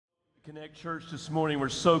Connect Church this morning. We're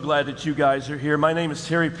so glad that you guys are here. My name is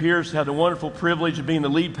Terry Pierce. I had the wonderful privilege of being the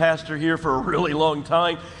lead pastor here for a really long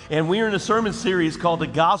time. And we are in a sermon series called The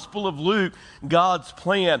Gospel of Luke, God's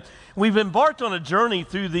Plan. We've embarked on a journey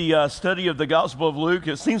through the study of the Gospel of Luke.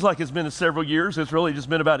 It seems like it's been several years. It's really just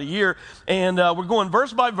been about a year. And we're going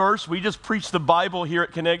verse by verse. We just preach the Bible here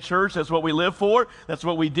at Connect Church. That's what we live for. That's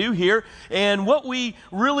what we do here. And what we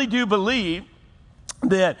really do believe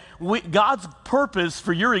that God's purpose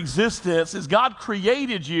for your existence is God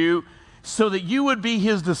created you so that you would be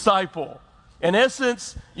His disciple. In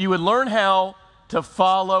essence, you would learn how to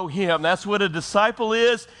follow Him. That's what a disciple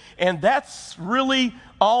is, and that's really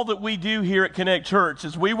all that we do here at Connect Church,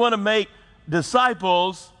 is we want to make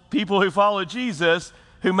disciples, people who follow Jesus,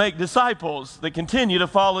 who make disciples that continue to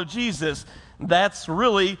follow Jesus. That's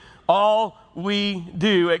really all we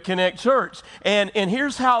do at Connect Church. And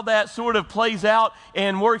here's how that sort of plays out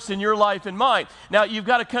and works in your life and mine. Now, you've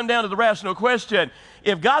got to come down to the rational question.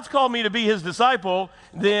 If God's called me to be His disciple,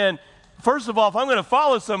 then first of all, if I'm going to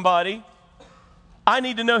follow somebody, I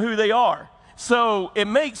need to know who they are. So it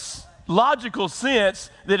makes logical sense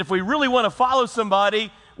that if we really want to follow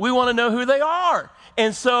somebody, we want to know who they are.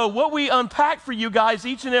 And so what we unpack for you guys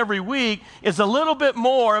each and every week is a little bit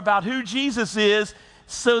more about who Jesus is,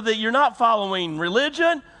 so that you're not following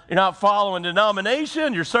religion, you're not following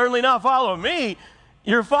denomination, you're certainly not following me.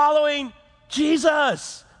 You're following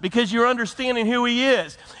Jesus because you're understanding who He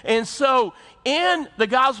is. And so in the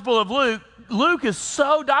Gospel of Luke,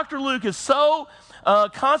 Dr. Luke is so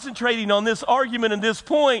concentrating on this argument and this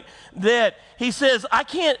point that he says, I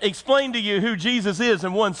can't explain to you who Jesus is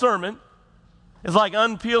in one sermon. It's like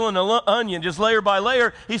unpeeling an onion, just layer by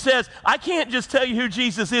layer. He says, I can't just tell you who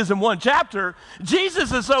Jesus is in one chapter.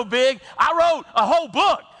 Jesus is so big, I wrote a whole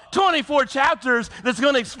book, 24 chapters, that's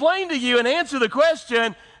going to explain to you and answer the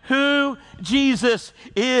question, who Jesus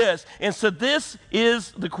is. And so this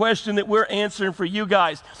is the question that we're answering for you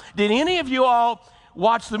guys. Did any of you all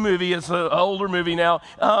watch the movie? It's an older movie now.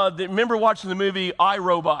 Remember watching the movie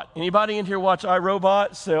iRobot? Anybody in here watch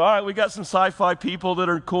iRobot? So, all right, we got some sci-fi people that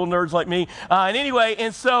are cool nerds like me.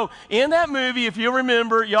 And so in that movie, if you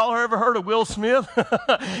remember, y'all ever heard of Will Smith?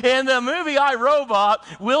 In the movie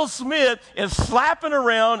iRobot, Will Smith is slapping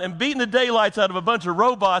around and beating the daylights out of a bunch of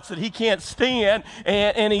robots that he can't stand,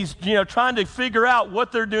 and he's trying to figure out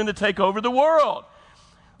what they're doing to take over the world.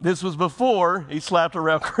 This was before he slapped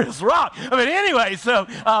around Chris Rock. So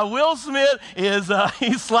Will Smith is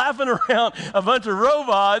he's slapping around a bunch of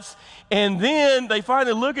robots, and then they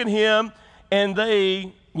finally look at him, and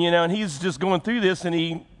and he's just going through this, and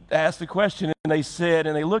he asked the question, and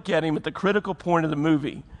they look at him at the critical point of the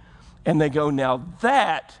movie, and they go, now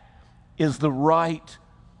that is the right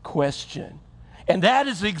question. And that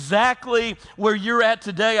is exactly where you're at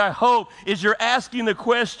today, I hope, is you're asking the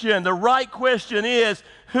question. The right question is,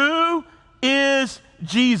 who is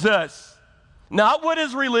Jesus? Not what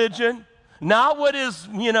is religion, not what is,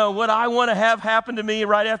 what I want to have happen to me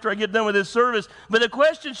right after I get done with this service, but the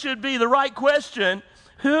question should be the right question.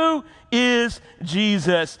 Who is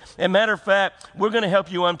Jesus? And matter of fact, we're going to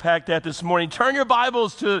help you unpack that this morning. Turn your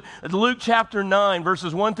Bibles to Luke chapter 9,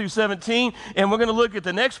 verses 1 through 17, and we're going to look at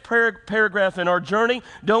the next paragraph in our journey.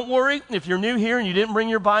 Don't worry, if you're new here and you didn't bring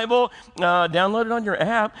your Bible, download it on your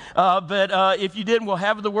app. But if you didn't, we'll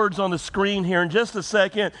have the words on the screen here in just a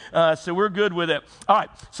second, so we're good with it. All right,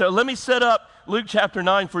 so let me set up Luke chapter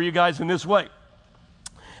 9 for you guys in this way.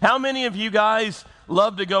 How many of you guys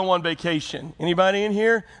love to go on vacation? Anybody in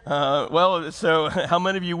here? So how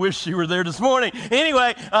many of you wish you were there this morning?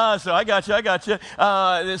 Anyway, so I got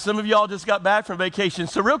you. Some of y'all just got back from vacation.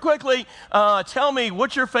 So real quickly, tell me,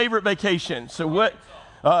 what's your favorite vacation? So what?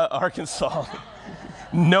 Arkansas.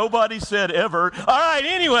 Nobody said ever. All right,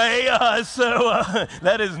 anyway,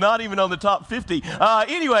 that is not even on the top 50.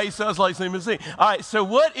 Anyway, so it's like, let me see. All right, so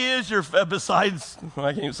what is your, besides,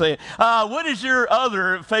 I can't even say it, what is your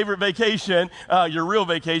other favorite vacation, your real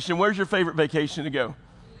vacation? Where's your favorite vacation to go?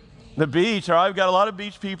 The beach. All right, we've got a lot of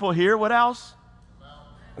beach people here. What else?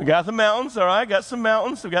 We got the mountains. All right, got some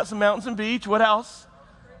mountains. We got some mountains and beach. What else?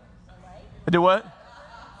 Do what?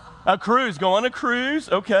 A cruise, go on a cruise.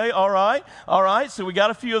 Okay, all right. So we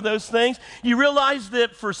got a few of those things. You realize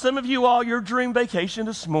that for some of you all, your dream vacation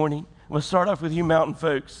this morning, we'll start off with you mountain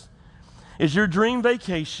folks, is your dream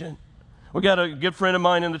vacation. We got a good friend of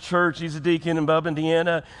mine in the church. He's a deacon in Bub,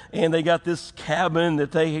 Indiana, and they got this cabin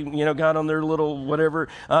that they, got on their little whatever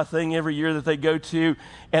thing every year that they go to,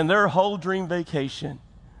 and their whole dream vacation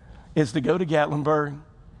is to go to Gatlinburg,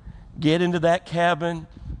 get into that cabin,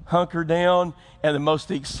 hunker down, and the most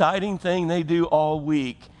exciting thing they do all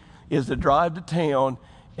week is to drive to town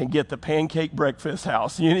and get the pancake breakfast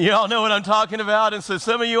house. You all know what I'm talking about. And so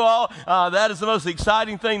some of you all, that is the most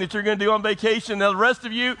exciting thing that you're going to do on vacation. Now the rest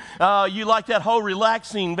of you, you like that whole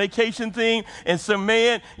relaxing vacation thing. And so,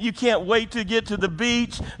 man, you can't wait to get to the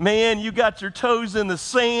beach. Man, you got your toes in the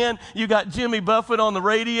sand. You got Jimmy Buffett on the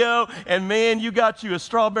radio. And, man, you got you a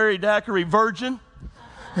strawberry daiquiri virgin.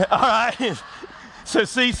 All right. So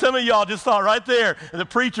see, some of y'all just thought right there, the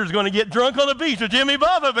preacher's going to get drunk on the beach with Jimmy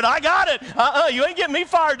Buffett, but I got it. You ain't getting me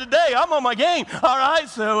fired today. I'm on my game. All right,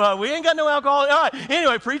 so we ain't got no alcohol. All right,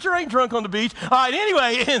 anyway, preacher ain't drunk on the beach. All right,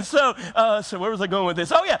 anyway, and so where was I going with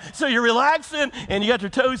this? Oh, yeah, so you're relaxing, and you got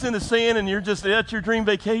your toes in the sand, and you're just at your dream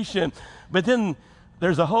vacation. But then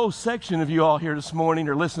there's a whole section of you all here this morning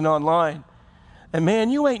or listening online, and, man,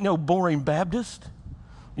 you ain't no boring Baptist.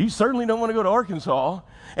 You certainly don't want to go to Arkansas.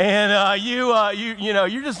 And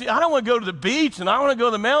you're just, I don't want to go to the beach and I want to go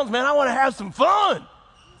to the mountains, man. I want to have some fun.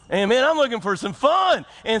 And, man, I'm looking for some fun.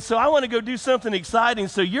 And so I want to go do something exciting.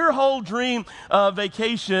 So your whole dream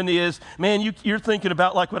vacation is, man, you're thinking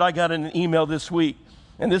about like what I got in an email this week.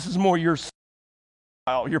 And this is more your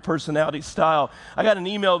style, your personality style. I got an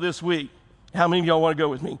email this week. How many of y'all want to go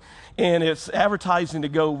with me? And it's advertising to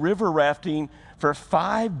go river rafting for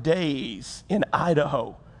 5 days in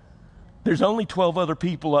Idaho. There's only 12 other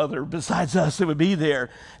people besides us that would be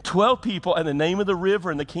there. 12 people, and the name of the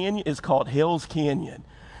river and the canyon is called Hell's Canyon.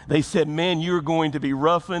 They said, man, you're going to be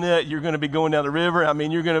roughing it. You're going to be going down the river. I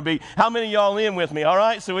mean, you're going to be, how many of y'all in with me? All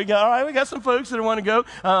right, so we got some folks that want to go.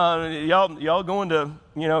 Y'all going to,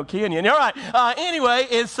 canyon. All right, anyway,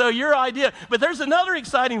 and so your idea. But there's another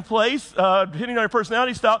exciting place, depending on your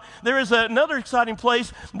personality style, there is another exciting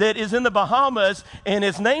place that is in the Bahamas, and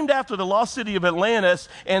it's named after the lost city of Atlantis,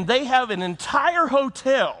 and they have an entire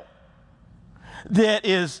hotel that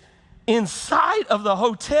is, inside of the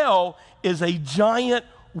hotel is a giant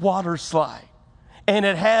water slide. And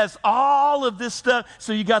it has all of this stuff.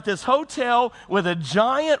 So you got this hotel with a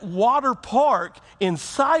giant water park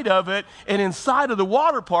inside of it. And inside of the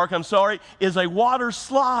water park, is a water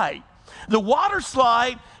slide. The water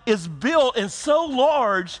slide is built and so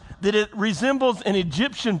large that it resembles an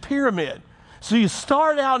Egyptian pyramid. So you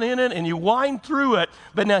start out in it and you wind through it.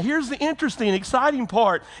 But now here's the interesting, exciting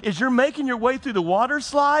part, is you're making your way through the water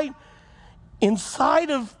slide.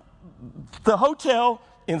 Inside of the hotel,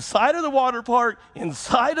 inside of the water park,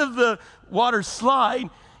 inside of the water slide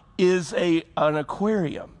is an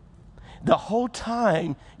aquarium. The whole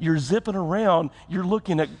time you're zipping around, you're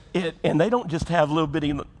looking at it, and they don't just have little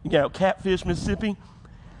bitty, catfish, Mississippi.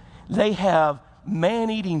 They have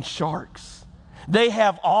man-eating sharks. They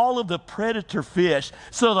have all of the predator fish.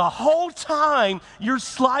 So the whole time you're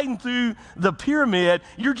sliding through the pyramid,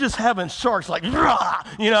 you're just having sharks like, rah!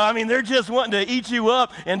 They're just wanting to eat you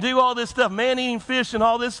up and do all this stuff, man-eating fish and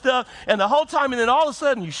all this stuff. And the whole time, and then all of a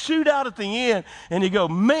sudden you shoot out at the end and you go,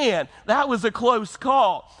 man, that was a close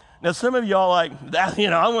call. Now, some of y'all like, that,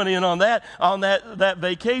 I went in on that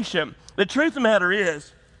vacation. The truth of the matter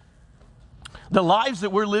is, the lives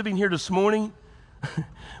that we're living here this morning,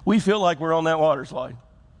 we feel like we're on that water slide.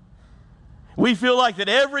 We feel like that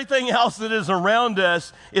everything else that is around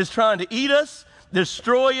us is trying to eat us,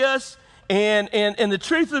 destroy us, and the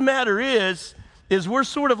truth of the matter is we're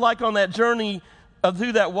sort of like on that journey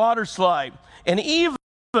through that water slide. And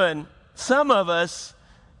even some of us,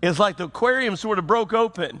 it's like the aquarium sort of broke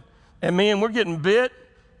open, and man, we're getting bit,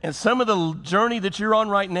 and some of the journey that you're on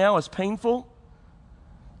right now is painful,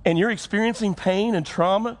 and you're experiencing pain and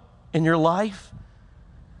trauma in your life.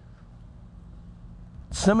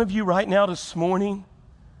 Some of you right now this morning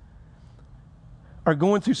are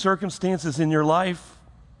going through circumstances in your life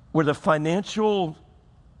where the financial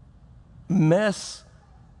mess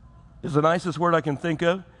is the nicest word I can think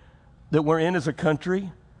of that we're in as a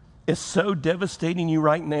country is so devastating you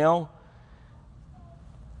right now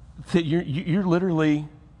that you literally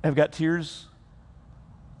have got tears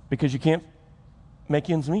because you can't make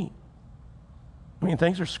ends meet.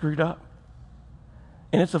 Things are screwed up.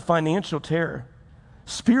 And it's a financial terror.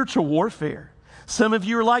 Spiritual warfare. Some of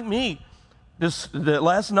you are like me.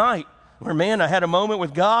 Last night, where, man, I had a moment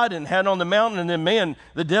with God and had on the mountain, and then, man,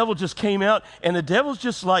 the devil just came out, and the devil's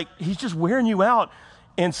just like, he's just wearing you out.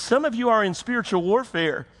 And some of you are in spiritual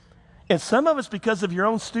warfare. And some of it's because of your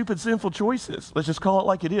own stupid, sinful choices. Let's just call it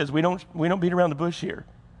like it is. We don't beat around the bush here.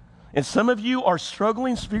 And some of you are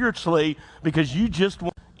struggling spiritually because you just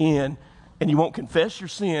won't in and you won't confess your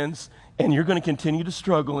sins, and you're going to continue to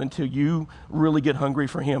struggle until you really get hungry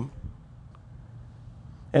for Him.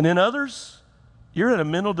 And then others, you're in a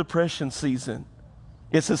mental depression season.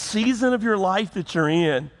 It's a season of your life that you're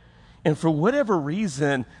in, and for whatever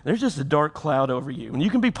reason, there's just a dark cloud over you. And you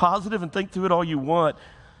can be positive and think through it all you want,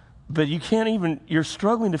 but you're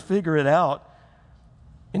struggling to figure it out,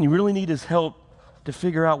 and you really need his help to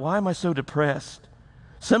figure out, why am I so depressed?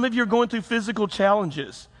 Some of you are going through physical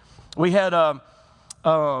challenges. We had our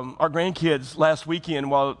grandkids last weekend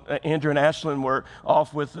while Andrew and Ashlyn were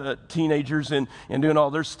off with teenagers and doing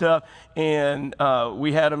all their stuff, and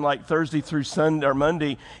we had them like Thursday through Sunday or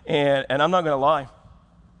Monday, and I'm not going to lie,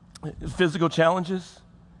 physical challenges.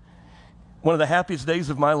 One of the happiest days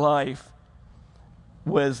of my life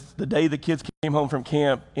was the day the kids came home from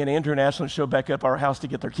camp and Andrew and Ashlyn showed back up our house to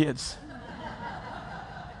get their kids.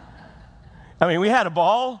 I mean, we had a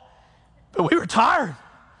ball, but we were tired.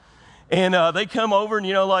 And they come over and,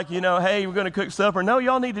 hey, we're going to cook supper. No,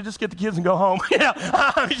 y'all need to just get the kids and go home.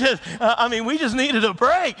 We just needed a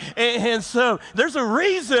break. And so there's a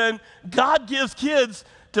reason God gives kids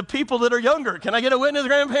to people that are younger. Can I get a witness,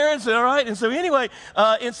 grandparents? All right. And so anyway,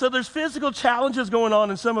 and so there's physical challenges going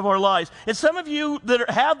on in some of our lives. And some of you that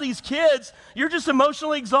have these kids, you're just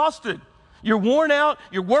emotionally exhausted. You're worn out.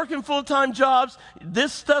 You're working full-time jobs.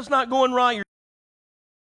 This stuff's not going right.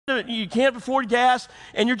 You can't afford gas,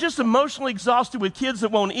 and you're just emotionally exhausted with kids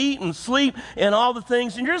that won't eat and sleep and all the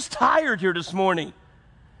things, and you're just tired here this morning.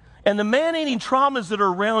 And the man-eating traumas that are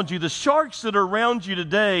around you, the sharks that are around you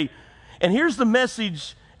today, and here's the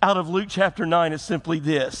message out of Luke chapter 9 is simply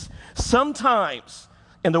this. Sometimes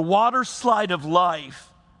in the water slide of life,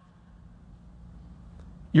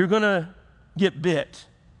 you're going to get bit.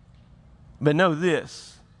 But know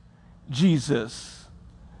this, Jesus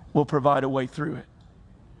will provide a way through it.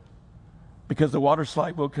 Because the water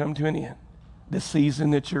slide will come to an end, the season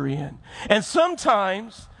that you're in. And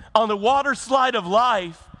sometimes on the water slide of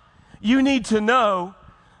life, you need to know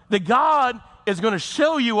that God is going to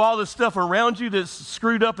show you all the stuff around you that's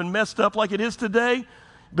screwed up and messed up like it is today.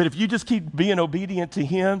 But if you just keep being obedient to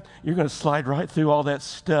him, you're going to slide right through all that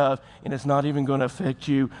stuff, and it's not even going to affect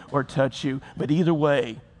you or touch you. But either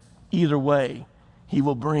way, he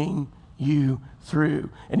will bring you through.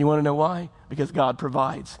 And you want to know why? Because God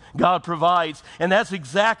provides. God provides. And that's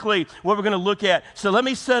exactly what we're going to look at. So let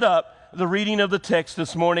me set up the reading of the text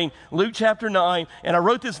this morning, Luke chapter 9, and I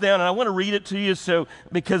wrote this down, and I want to read it to you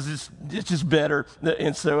because it's just better, and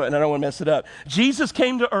I don't want to mess it up. Jesus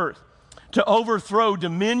came to earth to overthrow the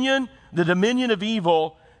dominion of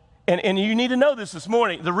evil, and you need to know this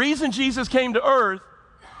morning. The reason Jesus came to earth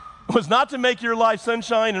was not to make your life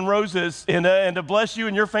sunshine and roses and to bless you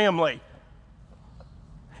and your family.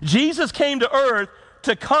 Jesus came to earth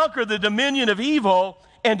to conquer the dominion of evil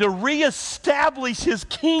and to reestablish his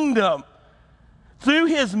kingdom. Through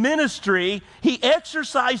his ministry, he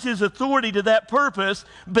exercised his authority to that purpose,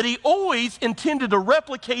 but he always intended to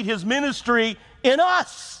replicate his ministry in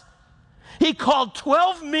us. He called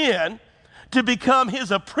 12 men to become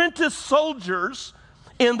his apprentice soldiers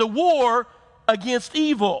in the war against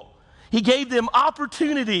evil. He gave them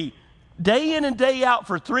opportunity day in and day out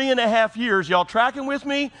for 3.5 years, y'all tracking with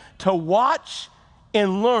me, to watch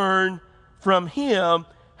and learn from him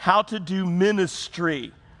how to do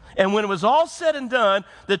ministry. And when it was all said and done,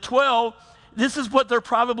 the 12, this is what their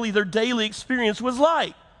daily experience was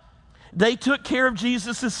like. They took care of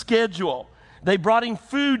Jesus' schedule. They brought him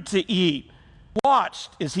food to eat, watched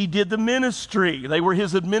as he did the ministry. They were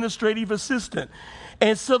his administrative assistant.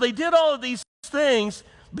 And so they did all of these things,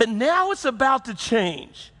 but now it's about to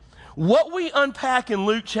change. What we unpack in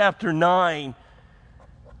Luke chapter 9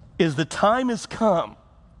 is the time has come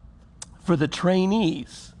for the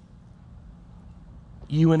trainees,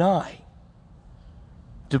 you and I,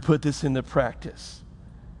 to put this into practice.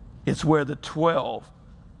 It's where the 12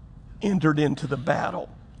 entered into the battle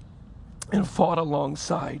and fought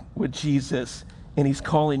alongside with Jesus, and he's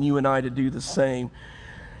calling you and I to do the same.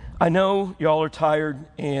 I know y'all are tired,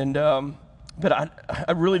 but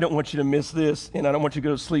I really don't want you to miss this, and I don't want you to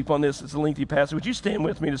go to sleep on this. It's a lengthy passage. Would you stand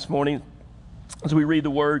with me this morning as we read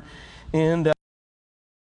the word? And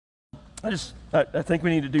I think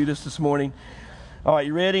we need to do this morning. All right,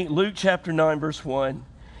 you ready? Luke chapter 9, verse 1.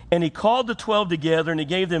 And he called the 12 together, and he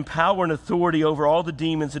gave them power and authority over all the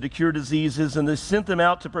demons and to cure diseases, and they sent them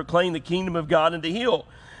out to proclaim the kingdom of God and to heal.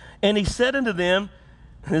 And he said unto them,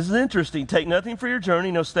 this is interesting, take nothing for your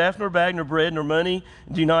journey, no staff, nor bag, nor bread, nor money.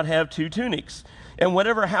 Do not have 2 tunics. And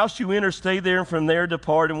whatever house you enter, stay there, and from there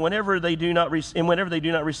depart. And whenever they do not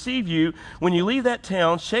receive you, when you leave that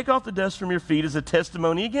town, shake off the dust from your feet as a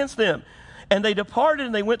testimony against them. And they departed,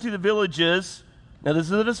 and they went through the villages. Now this is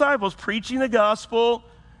the disciples preaching the gospel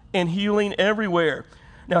and healing everywhere.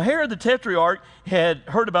 Now Herod the Tetrarch had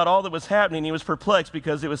heard about all that was happening. He was perplexed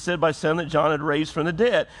because it was said by some that John had raised from the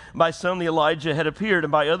dead. By some the Elijah had appeared,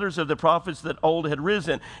 and by others of the prophets that old had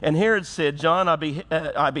risen. And Herod said, John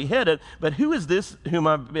I beheaded, but who is this whom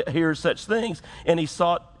I hear such things? And he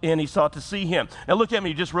sought to see him. Now look at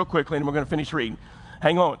me just real quickly, and we're going to finish reading.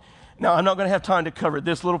 Hang on. Now, I'm not going to have time to cover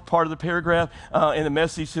this little part of the paragraph in the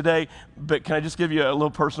message today, but can I just give you a little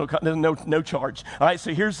personal, no charge. All right,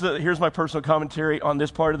 so here's my personal commentary on this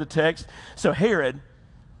part of the text. So Herod,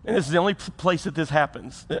 and this is the only place that this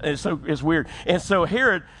happens, it's weird. And so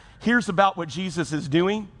Herod hears about what Jesus is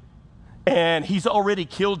doing, and he's already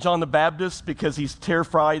killed John the Baptist because he's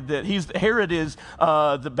terrified that Herod is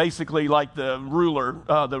basically like the ruler,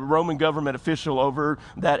 the Roman government official over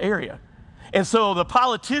that area. And so the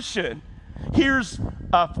politician hears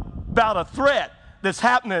about a threat that's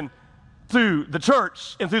happening through the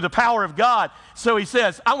church and through the power of God. So he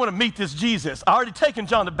says, I want to meet this Jesus. I already taken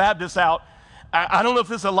John the Baptist out. I don't know if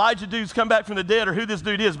this Elijah dude's come back from the dead or who this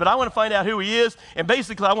dude is, but I want to find out who he is. And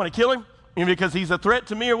basically, I want to kill him because he's a threat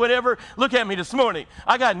to me or whatever. Look at me this morning.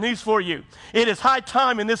 I got news for you. It is high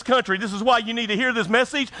time in this country. This is why you need to hear this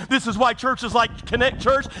message. This is why churches like Connect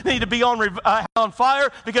Church need to be on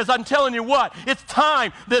fire, because I'm telling you what, it's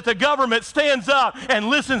time that the government stands up and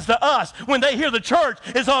listens to us when they hear the church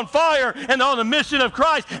is on fire and on the mission of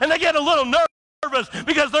Christ, and they get a little nervous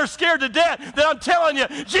because they're scared to death. That I'm telling you,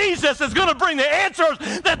 Jesus is going to bring the answers,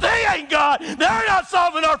 that they ain't God. They're not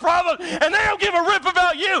solving our problem, and they don't give a rip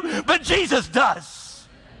about you, but Jesus does.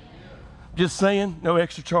 Just saying, no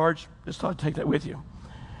extra charge. Just thought I'd take that with you.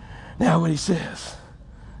 Now what he says.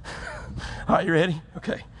 All right, you ready?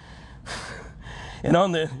 Okay. And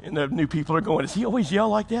the new people are going, does he always yell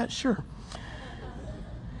like that? Sure.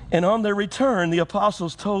 And on their return, the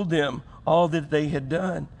apostles told them all that they had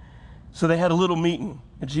done. So they had a little meeting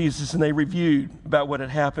with Jesus, and they reviewed about what had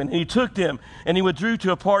happened. And he took them, and he withdrew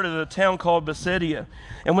to a part of the town called Bethsaida.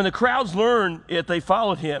 And when the crowds learned it, they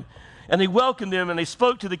followed him. And they welcomed them, and they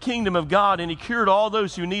spoke to the kingdom of God, and he cured all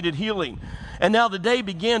those who needed healing. And now the day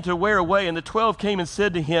began to wear away, and the 12 came and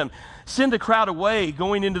said to him, send the crowd away,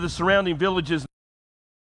 going into the surrounding villages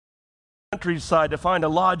and countryside to find a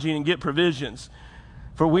lodging and get provisions,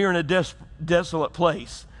 for we are in a desolate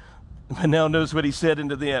place. But now notice what he said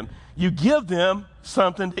unto them. You give them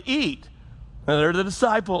something to eat. And they're the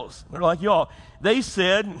disciples. They're like y'all. They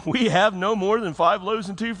said, we have no more than 5 loaves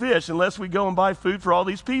and 2 fish unless we go and buy food for all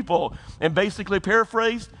these people. And basically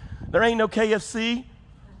paraphrased, there ain't no KFC.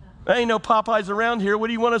 There ain't no Popeyes around here. What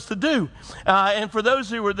do you want us to do? And for those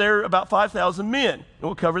who were there, about 5,000 men. And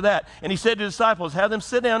we'll cover that. And he said to the disciples, have them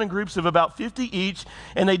sit down in groups of about 50 each.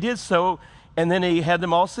 And they did so. And then he had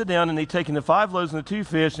them all sit down, and he taken the 5 loaves and the 2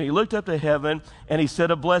 fish, and he looked up to heaven, and he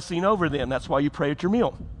said a blessing over them. That's why you pray at your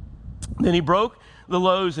meal. Then he broke the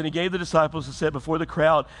loaves, and he gave the disciples to set before the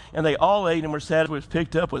crowd, and they all ate and were satisfied. What was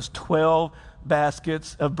picked up was 12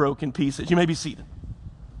 baskets of broken pieces. You may be seated.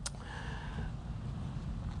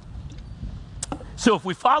 So if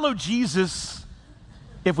we follow Jesus,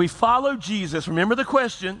 remember the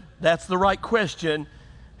question, that's the right question,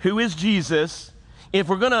 who is Jesus? If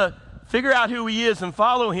we're going to figure out who he is and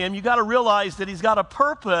follow him, you got to realize that he's got a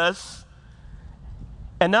purpose.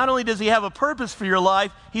 And not only does he have a purpose for your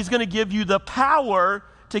life, he's going to give you the power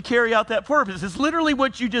to carry out that purpose. It's literally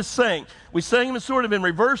what you just sang. We sang them sort of in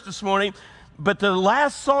reverse this morning, but the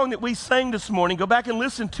last song that we sang this morning, go back and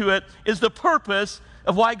listen to it, is the purpose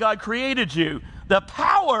of why God created you. The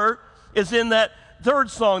power is in that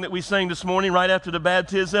third song that we sang this morning right after the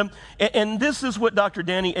baptism. And this is what Dr.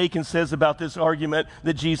 Danny Akin says about this argument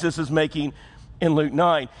that Jesus is making in Luke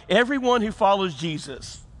 9. Everyone who follows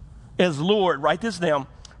Jesus as Lord, write this down,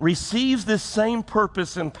 receives this same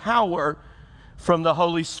purpose and power from the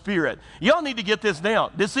Holy Spirit. Y'all need to get this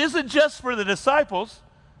down. This isn't just for the disciples.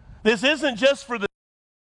 This isn't just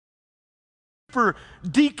for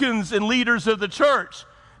deacons and leaders of the church.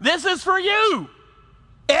 This is for you.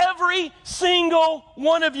 Every single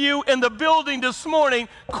one of you in the building this morning,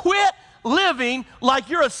 quit living like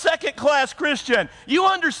you're a second-class Christian. You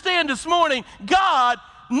understand this morning, God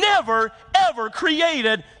never, ever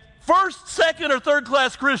created first, second, or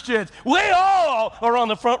third-class Christians. We all are on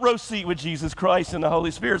the front row seat with Jesus Christ and the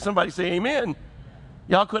Holy Spirit. Somebody say amen.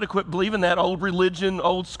 Y'all could have quit believing that old religion,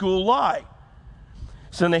 old school lie.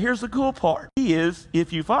 So now here's the cool part.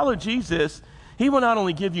 If you follow Jesus, he will not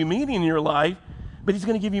only give you meaning in your life, but he's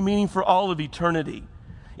going to give you meaning for all of eternity.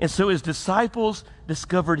 And so his disciples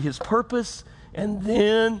discovered his purpose, and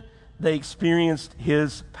then they experienced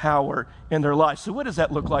his power in their life. So what does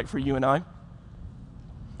that look like for you and I?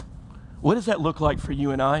 What does that look like for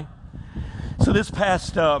you and I? So this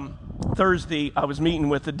past Thursday, I was meeting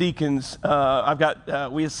with the deacons.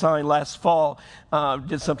 We assigned last fall,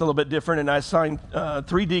 did something a little bit different, and I assigned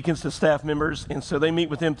 3 deacons to staff members, and so they meet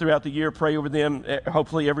with them throughout the year, pray over them,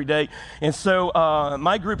 hopefully every day. And so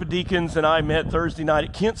my group of deacons and I met Thursday night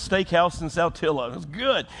at Kent's Steakhouse in Saltillo. It was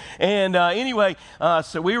good. And anyway,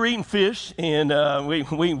 so we were eating fish, and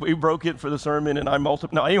we broke it for the sermon, and I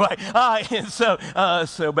multiplied. No, anyway, and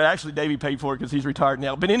but actually Davey paid for it because he's retired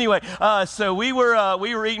now. But anyway, so we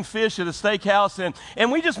were eating fish at a steakhouse,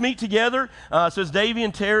 and we just meet together. So it's Davey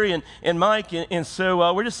and Terry and Mike, and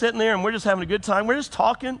so we're just sitting there and we're just having a good time. We're just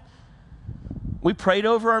talking. We prayed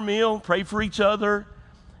over our meal, prayed for each other,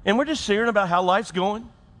 and we're just sharing about how life's going.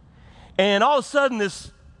 And all of a sudden,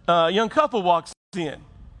 this young couple walks in,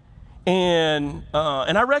 and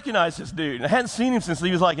I recognize this dude. I hadn't seen him since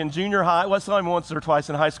he was like in junior high. I saw him once or twice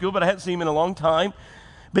in high school, but I hadn't seen him in a long time.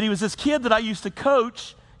 But he was this kid that I used to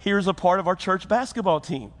coach here as a part of our church basketball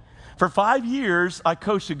team. For 5 years, I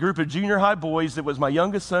coached a group of junior high boys that was my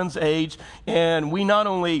youngest son's age, and we not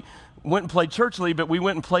only went and played church league, but we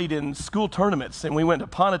went and played in school tournaments, and we went to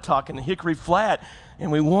Pontotoc and Hickory Flat,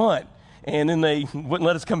 and we won. And then they wouldn't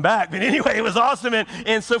let us come back. But anyway, it was awesome.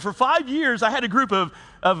 And so for 5 years, I had a group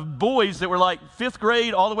of boys that were like 5th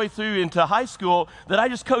grade all the way through into high school that I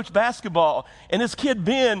just coached basketball. And this kid,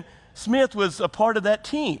 Ben Smith, was a part of that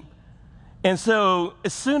team. And so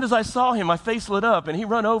as soon as I saw him, my face lit up, and he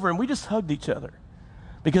ran over, and we just hugged each other.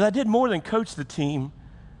 Because I did more than coach the team.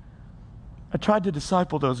 I tried to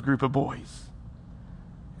disciple those group of boys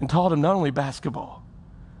and taught them not only basketball,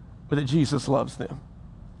 but that Jesus loves them.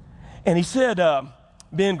 And he said,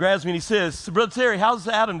 Ben grabs me and he says, "So Brother Terry, how's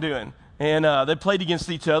Adam doing?" And they played against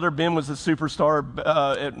each other. Ben was a superstar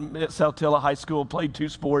at Saltillo High School, played 2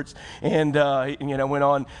 sports, and went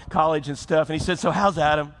on college and stuff. And he said, "So how's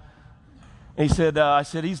Adam?" And he said, I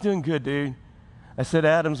said, "He's doing good, dude." I said,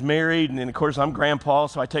 "Adam's married," and then of course I'm grandpa,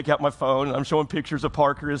 so I take out my phone and I'm showing pictures of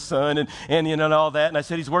Parker, his son, and all that. And I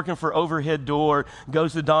said, "He's working for Overhead Door,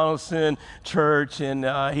 goes to Donaldson Church,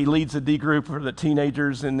 and he leads a D group for the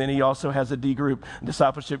teenagers, and then he also has a D group,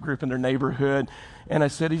 discipleship group in their neighborhood." And I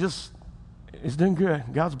said, he's doing good.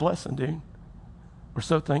 God's blessing, dude. We're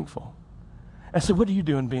so thankful." I said, "What are you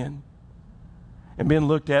doing, Ben?" And Ben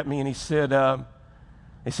looked at me and he said,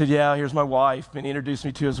 "Yeah, here's my wife." And he introduced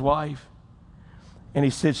me to his wife. And he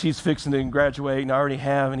said, "She's fixing to graduate, and I already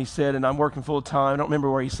have." And he said, "And I'm working full time." I don't remember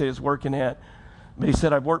where he said he was working at. But he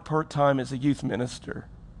said, "I've worked part-time as a youth minister,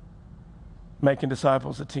 making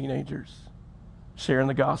disciples of teenagers, sharing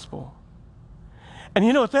the gospel." And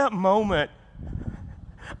at that moment,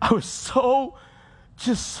 I was so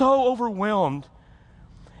overwhelmed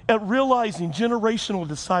at realizing generational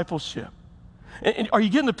discipleship. And are you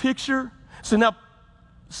getting the picture? So now,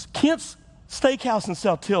 Kent's Steakhouse in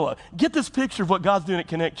Saltillo. Get this picture of what God's doing at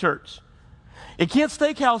Connect Church. At Kent's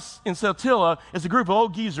Steakhouse in Saltillo is a group of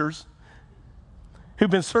old geezers who've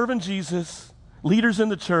been serving Jesus, leaders in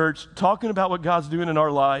the church, talking about what God's doing in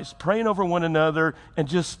our lives, praying over one another, and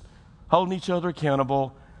just holding each other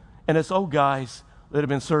accountable. And it's old guys that have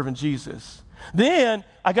been serving Jesus. Then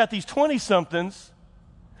I got these 20-somethings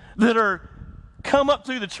that are come up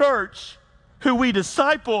through the church who we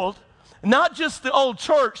discipled. Not just the old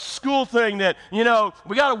church school thing that, we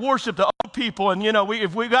got to worship the old people, and,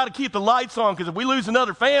 if we got to keep the lights on, because if we lose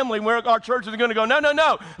another family, our church is going to go, no,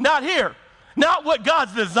 not here. Not what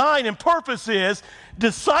God's design and purpose is,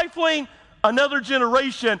 discipling another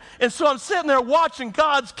generation. And so I'm sitting there watching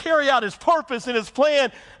God carry out his purpose and his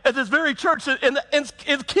plan at this very church. In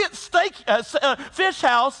Kent's Fish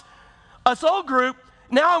House, us old group.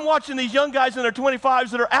 Now I'm watching these young guys in their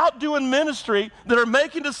 25s that are out doing ministry, that are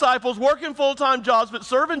making disciples, working full-time jobs, but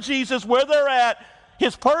serving Jesus where they're at,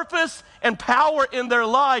 his purpose and power in their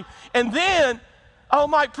life. And then,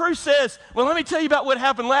 Mike Prue says, "Well, let me tell you about what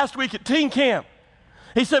happened last week at teen camp."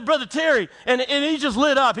 He said, "Brother Terry," and he just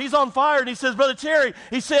lit up. He's on fire, and he says, "Brother Terry,"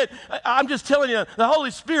 he said, "I'm just telling you, the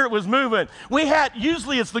Holy Spirit was moving.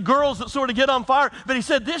 Usually it's the girls that sort of get on fire, but he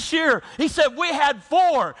said this year, he said, we had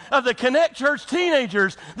 4 of the Connect Church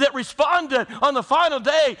teenagers that responded on the final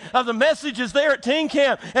day of the messages there at teen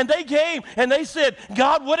camp, and they came, and they said,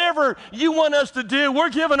 'God, whatever you want us to do, we're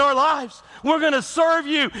giving our lives. We're going to serve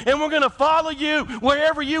you, and we're going to follow you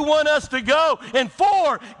wherever you want us to go.' And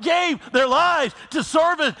 4 gave their lives to serve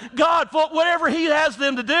God for whatever he has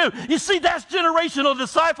them to do." You see, that's generational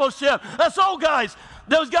discipleship. That's old guys,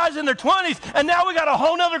 those guys in their 20s, and now we got a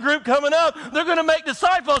whole other group coming up. They're going to make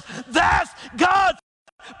disciples. That's God's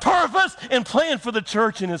purpose and plan for the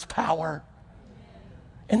church and his power.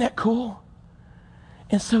 Isn't that cool?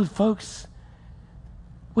 And so, folks,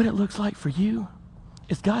 what it looks like for you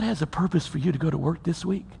is God has a purpose for you to go to work this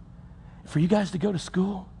week. for you guys to go to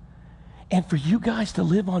school and for you guys to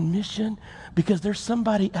live on mission because there's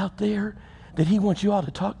somebody out there that he wants you all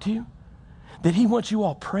to talk to, that he wants you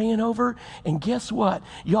all praying over. And guess what?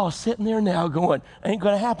 Y'all sitting there now going, ain't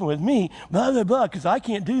going to happen with me, blah, blah, blah, because I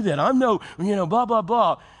can't do that. I'm no, blah, blah,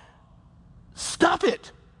 blah. Stop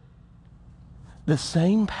it. The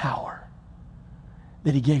same power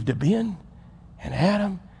that he gave to Ben and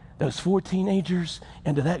Adam, those 4 teenagers,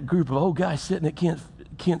 and to that group of old guys sitting at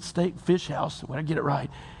Kent State Fish House, when I get it right,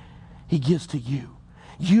 he gives to you.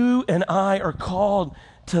 You and I are called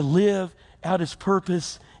to live out his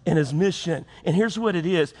purpose and his mission. And here's what it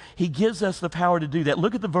is. He gives us the power to do that.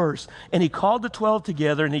 Look at the verse. And he called the 12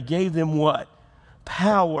 together and he gave them what?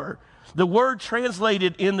 Power. The word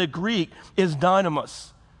translated in the Greek is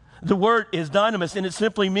dynamos. The word is dynamis, and it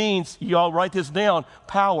simply means, you all write this down,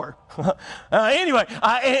 power. Anyway,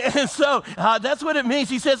 so that's what it means.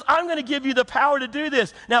 He says, I'm going to give you the power to do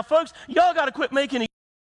this. Now, folks, y'all got to quit making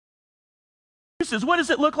excuses. What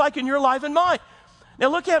does it look like in your life and mine? Now,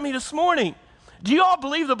 look at me this morning. Do you all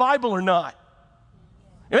believe the Bible or not?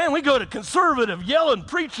 Man, we go to conservative, yelling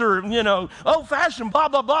preacher, old-fashioned, blah,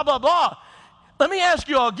 blah, blah, blah, blah. Let me ask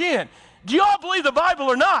you all again. Do you all believe the Bible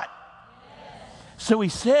or not? So he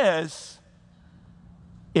says,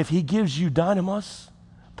 if he gives you dynamos,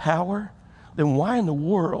 power, then why in the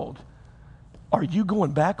world are you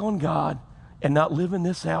going back on God and not living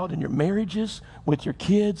this out in your marriages, with your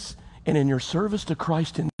kids, and in your service to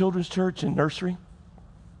Christ in children's church and nursery?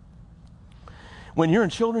 When you're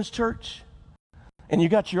in children's church and you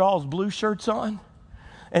got your all's blue shirts on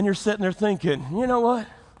and you're sitting there thinking, you know what?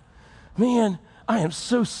 Man, I am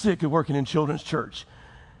so sick of working in children's church.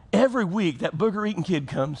 Every week, that booger-eating kid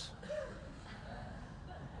comes.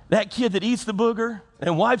 That kid that eats the booger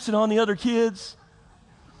and wipes it on the other kids.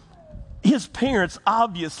 His parents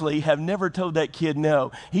obviously have never told that kid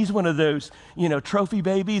no. He's one of those, trophy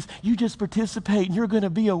babies. You just participate and you're going to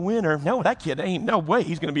be a winner. No, that kid ain't no way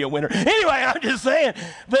he's going to be a winner. Anyway, I'm just saying.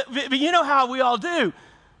 But you know how we all do.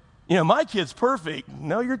 My kid's perfect.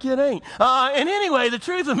 No, your kid ain't. And anyway, the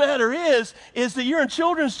truth of the matter is that you're in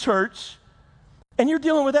children's church and you're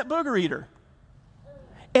dealing with that booger eater.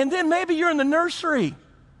 And then maybe you're in the nursery.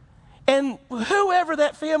 And whoever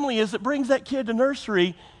that family is that brings that kid to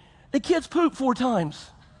nursery, the kids poop 4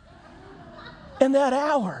 times in that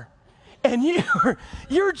hour. And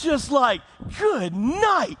you're just like, good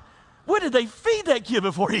night. What did they feed that kid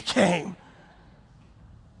before he came?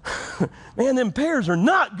 Man, them pears are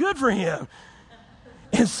not good for him.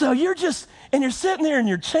 And so you're sitting there and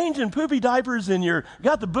you're changing poopy diapers and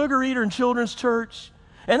got the booger eater in children's church.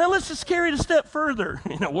 And then let's just carry it a step further.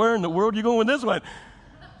 Where in the world are you going with this one?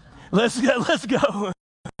 Let's go.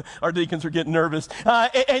 Our deacons are getting nervous.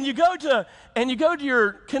 And you go to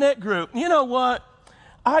your Connect group. You know what?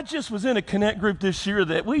 I just was in a Connect group this year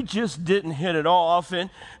that we just didn't hit it off, and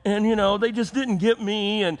they just didn't get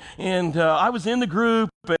me, and I was in the group,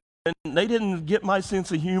 and they didn't get my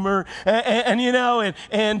sense of humor,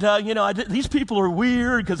 these people are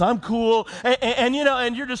weird because I'm cool, and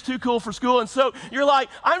you're just too cool for school, and so you're like,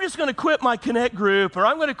 I'm just going to quit my Connect group, or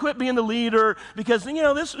I'm going to quit being the leader because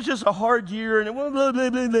this was just a hard year, and blah, blah,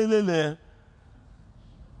 blah, blah, blah, blah.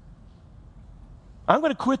 I'm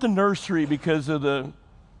going to quit the nursery because of the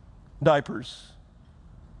diapers,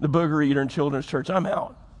 the booger eater in children's church. I'm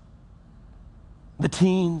out. The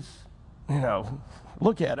teens,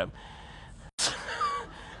 look at them.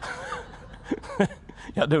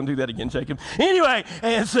 Yeah, don't do that again, Jacob. Anyway,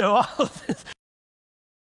 and so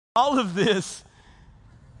all of this,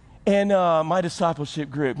 and my discipleship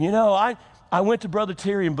group. I went to Brother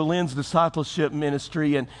Terry and Belin's discipleship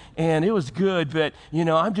ministry, and it was good, but,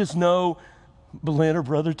 I'm just no Belin or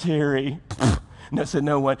Brother Terry. No, said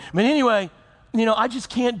no one. But anyway, I just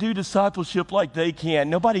can't do discipleship like they can.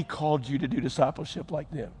 Nobody called you to do discipleship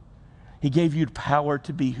like them. He gave you the power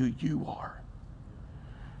to be who you are.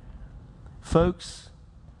 Folks,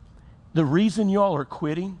 the reason y'all are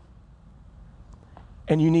quitting,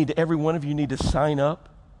 and every one of you need to sign up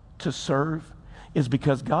to serve, is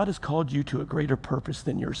because God has called you to a greater purpose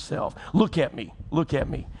than yourself. Look at me.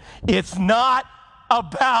 It's not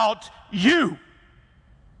about you.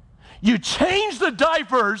 You change the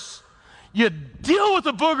diapers, you deal with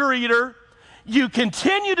the booger eater, you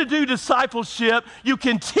continue to do discipleship, you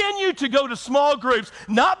continue to go to small groups,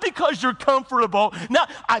 not because you're comfortable. Now,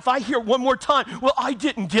 if I hear one more time, well, I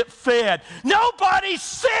didn't get fed. Nobody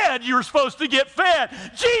said you were supposed to get fed.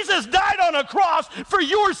 Jesus died on a cross for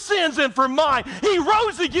your sins and for mine. He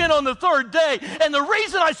rose again on the 3rd day. And the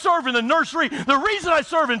reason I serve in the nursery, the reason I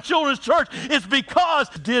serve in children's church is because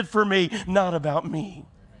He did for me, not about me.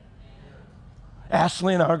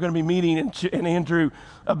 Ashley and I are going to be meeting, and Andrew,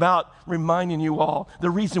 about reminding you all. The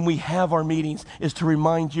reason we have our meetings is to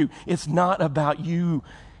remind you it's not about you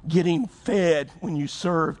getting fed when you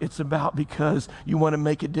serve. It's about because you want to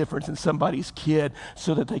make a difference in somebody's kid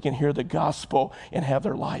so that they can hear the gospel and have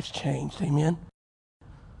their lives changed. Amen?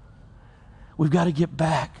 We've got to get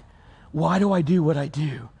back. Why do I do what I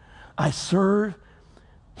do? I serve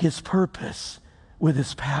his purpose with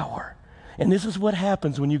his power. And this is what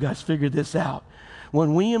happens when you guys figure this out.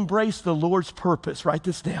 When we embrace the Lord's purpose, write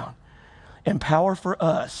this down, and power for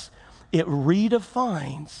us, it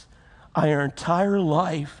redefines our entire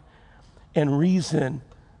life and reason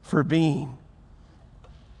for being.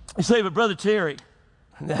 You say, but Brother Terry,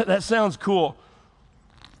 that sounds cool.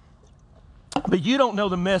 But you don't know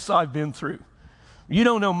the mess I've been through. You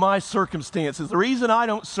don't know my circumstances. The reason I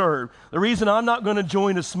don't serve, the reason I'm not going to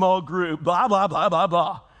join a small group, blah, blah, blah, blah,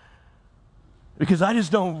 blah. Because I just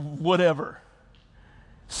don't, whatever.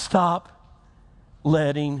 Stop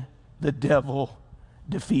letting the devil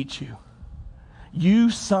defeat you. You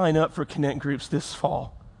sign up for Connect groups this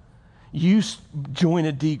fall. You join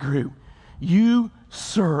a D group. You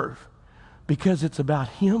serve because it's about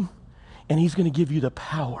him, and he's going to give you the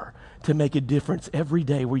power to make a difference every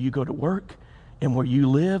day where you go to work and where you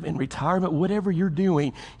live, in retirement, whatever you're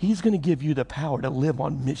doing. He's going to give you the power to live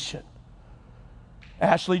on mission.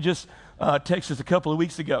 Ashley just texted us a couple of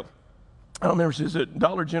weeks ago. I don't remember if she was at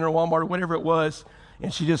Dollar General, Walmart, or whatever it was,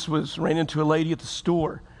 and she just ran into a lady at the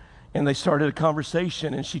store. And they started a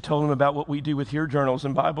conversation, and she told them about what we do with Hear Journals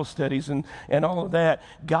and Bible studies and all of that.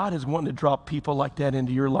 God is wanting to drop people like that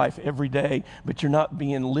into your life every day, but you're not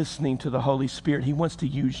listening to the Holy Spirit. He wants to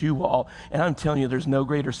use you all. And I'm telling you, there's no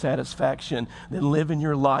greater satisfaction than living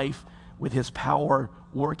your life with his power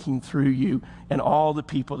working through you and all the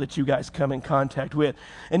people that you guys come in contact with.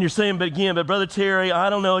 And you're saying, but Brother Terry, I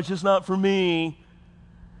don't know, it's just not for me.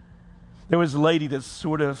 There was a lady that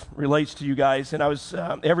sort of relates to you guys, and I was,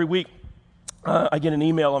 every week, I get an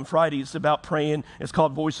email on Fridays about praying. It's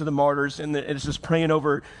called Voice of the Martyrs, and it's just praying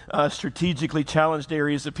over strategically challenged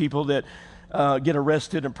areas of people that get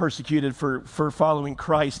arrested and persecuted for following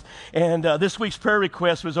Christ. And this week's prayer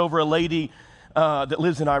request was over a lady that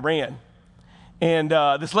lives in Iran. And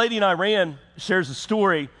this lady in Iran shares a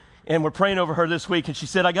story, and we're praying over her this week, and she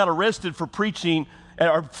said, I got arrested for preaching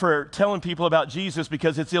or for telling people about Jesus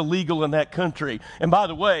because it's illegal in that country. And by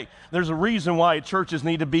the way, there's a reason why churches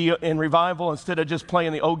need to be in revival instead of just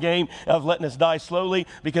playing the old game of letting us die slowly,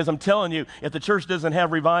 because I'm telling you, if the church doesn't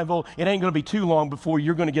have revival, it ain't going to be too long before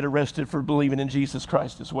you're going to get arrested for believing in Jesus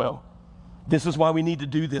Christ as well. This is why we need to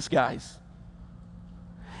do this, guys.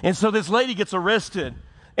 And so this lady gets arrested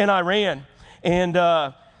in Iran, and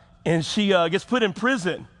she gets put in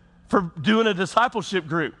prison for doing a discipleship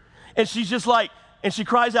group. And she's just like, and she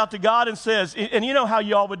cries out to God and says, and you know how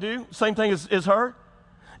y'all would do, same thing as her,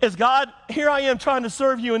 is God, here I am trying to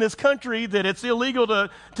serve you in this country that it's illegal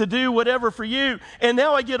to do whatever for you, and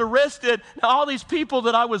now I get arrested. Now all these people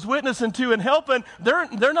that I was witnessing to and helping,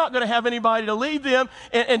 they're not going to have anybody to lead them.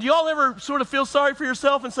 And do y'all ever sort of feel sorry for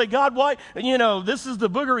yourself and say, God, why? You know, this is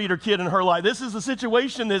the booger eater kid in her life. This is a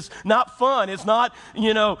situation that's not fun. It's not,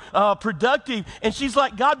 productive. And she's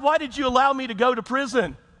like, God, why did you allow me to go to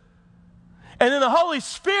prison? And then the Holy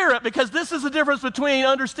Spirit, because this is the difference between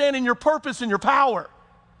understanding your purpose and your power.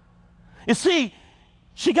 You see,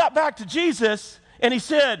 she got back to Jesus, and he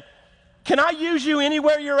said, can I use you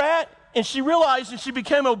anywhere you're at? And she realized, and she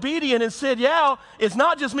became obedient and said, yeah, it's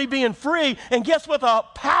not just me being free. And guess what the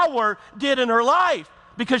power did in her life?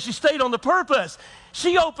 Because she stayed on the purpose.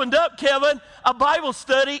 She opened up, Kevin, a Bible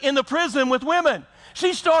study in the prison with women.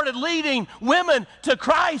 She started leading women to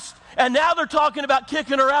Christ. And now they're talking about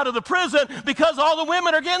kicking her out of the prison because all the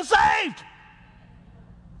women are getting saved.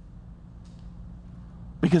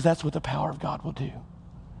 Because that's what the power of God will do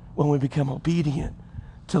when we become obedient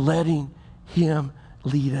to letting him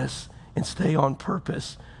lead us and stay on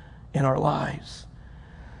purpose in our lives.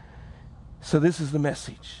 So this is the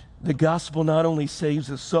message. The gospel not only saves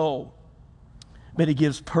a soul, but it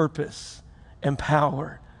gives purpose and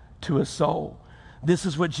power to a soul. This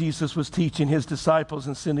is what Jesus was teaching his disciples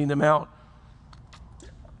and sending them out.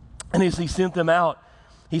 And as he sent them out,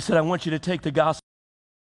 he said, I want you to take the gospel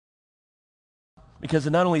because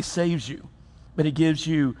it not only saves you, but it gives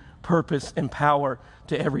you purpose and power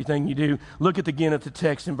to everything you do. Look again at the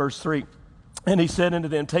text in verse 3. And he said unto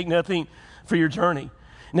them, take nothing for your journey.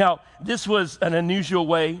 Now, this was an unusual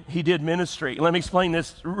way he did ministry. Let me explain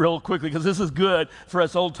this real quickly because this is good for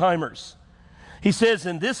us old timers. He says,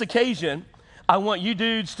 in this occasion, I want you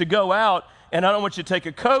dudes to go out and I don't want you to take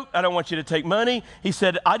a coat. I don't want you to take money. He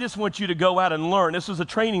said, I just want you to go out and learn. This was a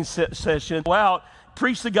training session. Go out,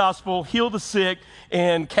 preach the gospel, heal the sick,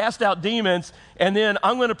 and cast out demons, and then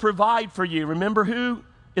I'm going to provide for you. Remember who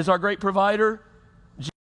is our great provider?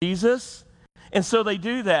 Jesus. And so they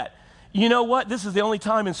do that. You know what? This is the only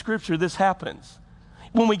time in Scripture this happens.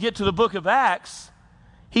 When we get to the book of Acts,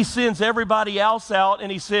 he sends everybody else out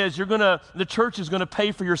and he says, the church is going to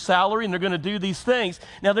pay for your salary and they're going to do these things.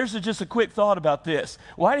 Now, there's just a quick thought about this.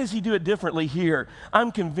 Why does he do it differently here?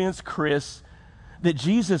 I'm convinced, Chris, that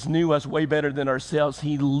Jesus knew us way better than ourselves.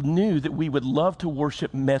 He knew that we would love to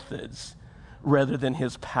worship methods rather than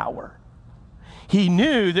his power. He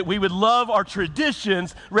knew that we would love our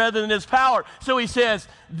traditions rather than his power. So he says,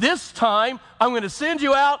 this time I'm going to send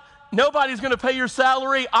you out. Nobody's going to pay your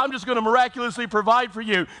salary. I'm just going to miraculously provide for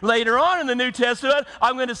you. Later on in the New Testament,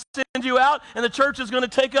 I'm going to send you out, and the church is going to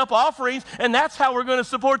take up offerings, and that's how we're going to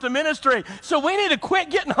support the ministry. So we need to quit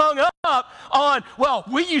getting hung up on, well,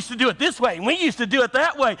 we used to do it this way, and we used to do it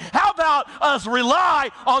that way. How about us rely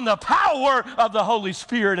on the power of the Holy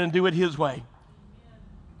Spirit and do it his way?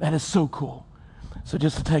 That is so cool. So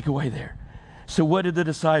just to take away there. So what did the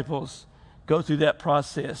disciples go through that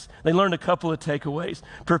process? They learned a couple of takeaways.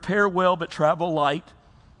 Prepare well, but travel light.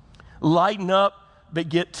 Lighten up, but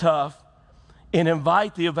get tough. And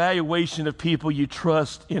invite the evaluation of people you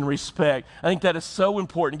trust and respect. I think that is so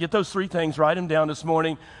important. Get those three things, write them down this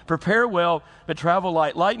morning. Prepare well, but travel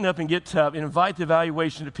light. Lighten up and get tough. And invite the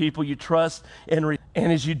evaluation of people you trust and respect.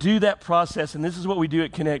 And as you do that process, and this is what we do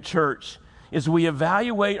at Connect Church, is we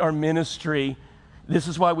evaluate our ministry. This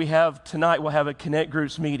is why tonight we'll have a Connect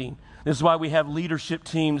Groups meeting. This is why we have leadership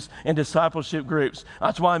teams and discipleship groups.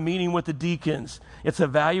 That's why I'm meeting with the deacons. It's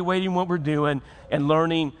evaluating what we're doing and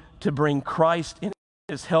learning to bring Christ in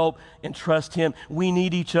his help and trust him. We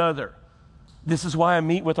need each other. This is why I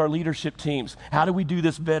meet with our leadership teams. How do we do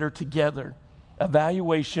this better together?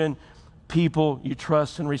 Evaluation, people you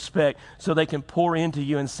trust and respect, so they can pour into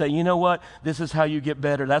you and say, you know what? This is how you get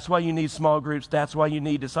better. That's why you need small groups. That's why you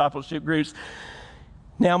need discipleship groups.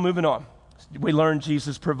 Now moving on. We learn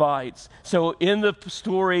Jesus provides. So in the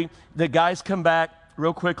story, the guys come back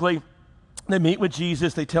real quickly. They meet with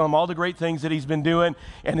Jesus. They tell him all the great things that he's been doing.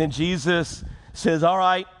 And then Jesus says, all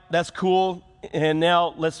right, that's cool. And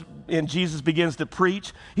now and Jesus begins to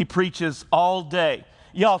preach. He preaches all day.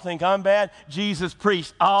 Y'all think I'm bad? Jesus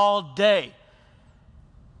preached all day.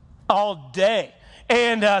 All day.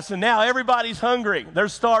 And so now everybody's hungry. They're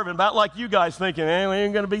starving, about like you guys thinking, we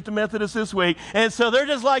ain't going to beat the Methodists this week. And so they're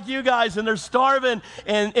just like you guys, and they're starving.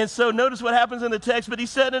 And so notice what happens in the text. But he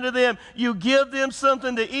said unto them, you give them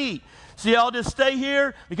something to eat. So y'all just stay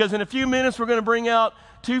here, because in a few minutes we're going to bring out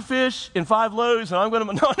 2 fish and 5 loaves, and I'm going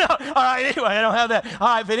to, no. All right, anyway, I don't have that. All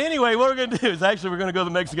right, but anyway, what we're going to do is actually we're going to go to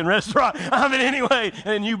the Mexican restaurant. But anyway,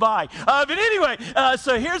 and you buy. But anyway,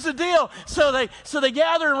 so here's the deal. So they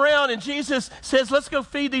gather around, and Jesus says, let's go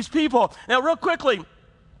feed these people. Now, real quickly,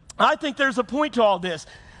 I think there's a point to all this.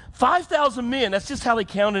 5,000 men, that's just how they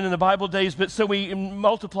counted in the Bible days, but so we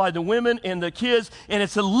multiply the women and the kids, and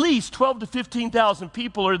it's at least 12 to 15,000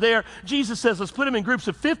 people are there. Jesus says, let's put them in groups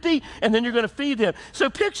of 50, and then you're going to feed them. So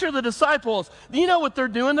picture the disciples. You know what they're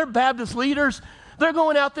doing? They're Baptist leaders. They're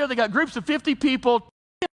going out there. They got groups of 50 people,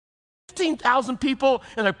 15,000 people,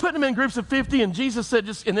 and they're putting them in groups of 50, and Jesus said,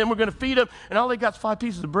 and then we're going to feed them, and all they got is 5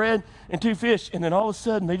 pieces of bread and 2 fish, and then all of a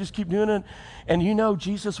sudden, they just keep doing it, and you know,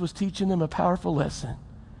 Jesus was teaching them a powerful lesson.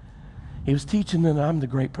 He was teaching them that I'm the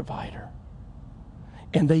great provider.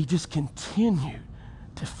 And they just continued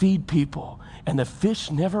to feed people. And the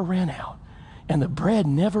fish never ran out. And the bread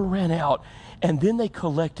never ran out. And then they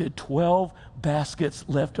collected 12 baskets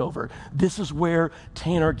left over. This is where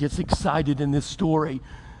Tanner gets excited in this story.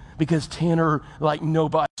 Because Tanner, like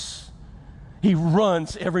nobody, he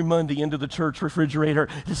runs every Monday into the church refrigerator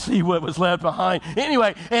to see what was left behind.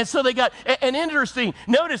 Anyway, and so they got, and interesting,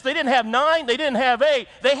 notice they didn't have 9, they didn't have 8,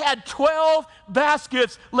 they had 12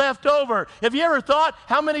 baskets left over. Have you ever thought,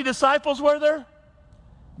 how many disciples were there?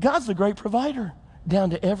 God's the great provider,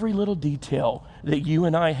 down to every little detail that you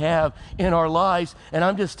and I have in our lives. And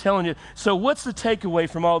I'm just telling you, so what's the takeaway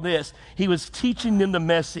from all this? He was teaching them the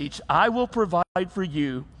message, I will provide for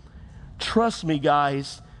you. Trust me,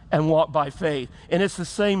 guys, and walk by faith. And it's the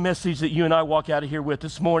same message that you and I walk out of here with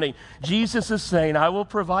this morning. Jesus is saying, I will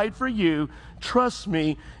provide for you, trust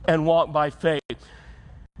me, and walk by faith.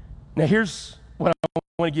 Now here's what I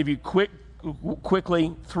want to give you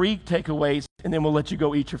quickly, 3 takeaways, and then we'll let you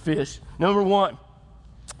go eat your fish. Number 1,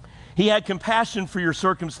 He had compassion for your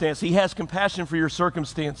circumstance. He has compassion for your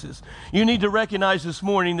circumstances. You need to recognize this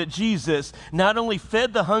morning that Jesus not only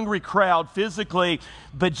fed the hungry crowd physically,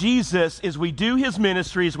 but Jesus, as we do his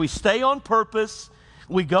ministry, as we stay on purpose,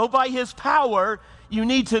 we go by his power, you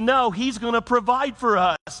need to know he's going to provide for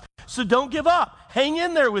us. So don't give up. Hang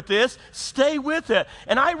in there with this. Stay with it.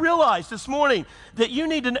 And I realized this morning that you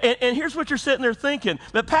need to, and here's what you're sitting there thinking,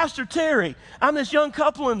 but Pastor Terry, I'm this young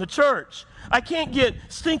couple in the church. I can't get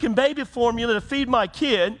stinking baby formula to feed my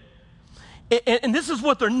kid. And this is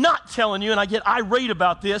what they're not telling you, and I get irate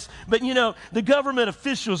about this, but you know, the government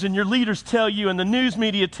officials and your leaders tell you, and the news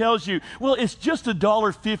media tells you, well, it's just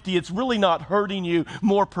 $1.50. It's really not hurting you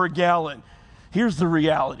more per gallon. Here's the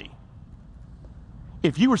reality.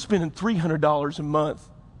 If you were spending $300 a month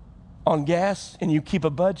on gas and you keep a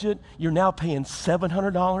budget, you're now paying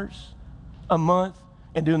 $700 a month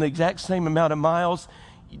and doing the exact same amount of miles.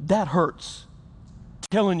 That hurts. I'm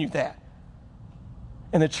telling you that.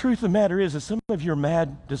 And the truth of the matter is that some of you are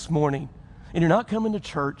mad this morning and you're not coming to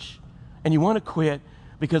church and you want to quit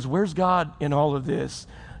because where's God in all of this?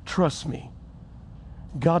 Trust me,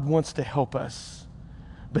 God wants to help us.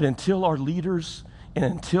 But until our leaders and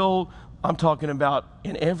until, I'm talking about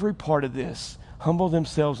in every part of this, humble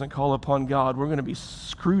themselves and call upon God, we're going to be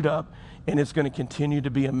screwed up and it's going to continue to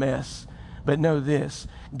be a mess. But know this,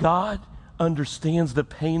 God understands the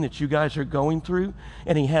pain that you guys are going through,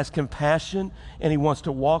 and he has compassion, and he wants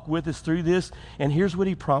to walk with us through this. And here's what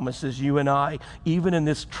he promises you and I, even in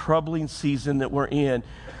this troubling season that we're in.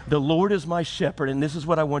 The Lord is my shepherd, and this is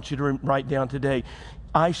what I want you to write down today.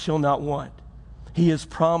 I shall not want. He has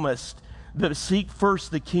promised that seek first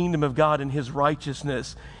the kingdom of God and his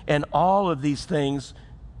righteousness, and all of these things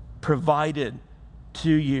provided to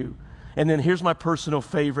you. And then here's my personal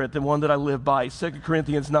favorite, the one that I live by, 2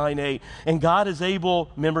 Corinthians 9:8. And God is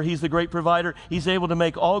able, remember, he's the great provider, he's able to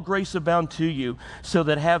make all grace abound to you, so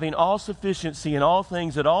that having all sufficiency in all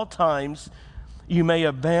things at all times, you may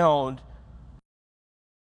abound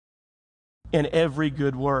in every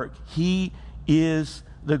good work. He is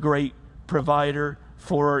the great provider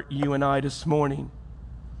for you and I this morning.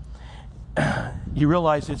 You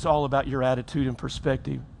realize it's all about your attitude and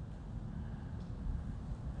perspective.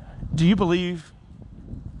 Do you believe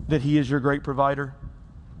that he is your great provider?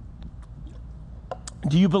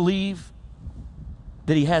 Do you believe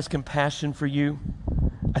that he has compassion for you?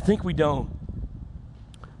 I think we don't,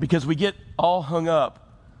 because we get all hung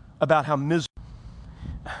up about how miserable.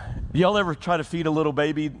 Do y'all ever try to feed a little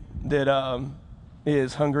baby that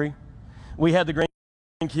is hungry? We had the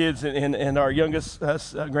grandkids and our youngest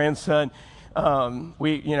grandson.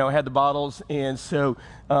 We had the bottles, and so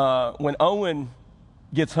when Owen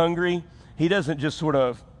gets hungry, he doesn't just sort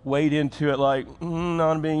of wade into it like,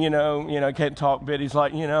 not being, can't talk bit. He's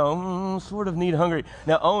like, sort of need hungry.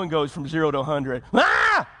 Now Owen goes from 0 to 100.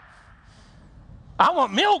 Ah! I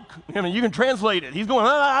want milk. I mean, you can translate it. He's going,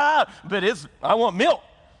 but I want milk.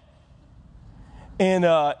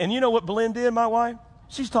 And you know what Belen did, my wife?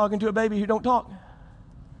 She's talking to a baby who don't talk.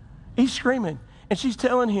 He's screaming, and she's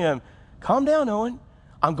telling him, calm down, Owen.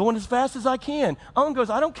 I'm going as fast as I can. Owen goes,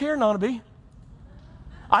 I don't care, Nanabe.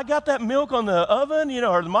 I got that milk on the oven,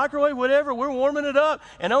 or the microwave, whatever. We're warming it up.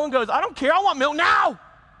 And Owen goes, I don't care. I want milk now.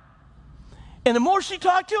 And the more she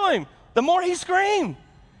talked to him, the more he screamed.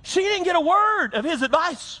 She didn't get a word of his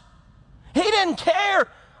advice. He didn't care.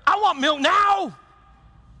 I want milk now.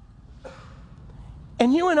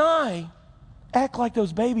 And you and I act like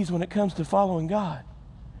those babies when it comes to following God.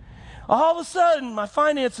 All of a sudden, my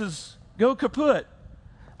finances go kaput.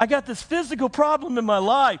 I got this physical problem in my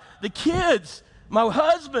life. The kids, my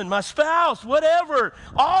husband, my spouse, whatever,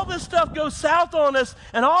 all this stuff goes south on us,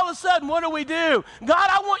 and all of a sudden, what do? God,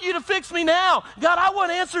 I want you to fix me now. God, I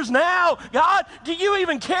want answers now. God, do you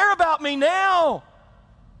even care about me now?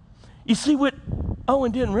 You see, what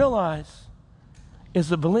Owen didn't realize is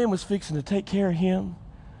that Belen was fixing to take care of him,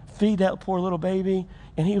 feed that poor little baby,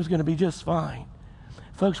 and he was going to be just fine.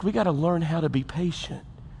 Folks, we got to learn how to be patient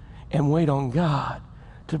and wait on God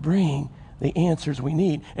to bring the answers we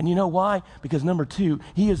need. And you know why? Because number 2,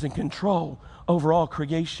 he is in control over all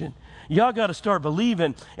creation. Y'all got to start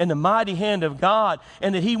believing in the mighty hand of God,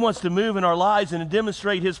 and that he wants to move in our lives and to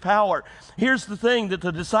demonstrate his power. Here's the thing that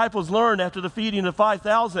the disciples learned after the feeding of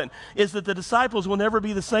 5,000 is that the disciples will never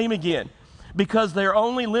be the same again, because their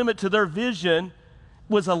only limit to their vision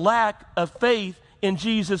was a lack of faith in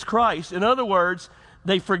Jesus Christ. In other words,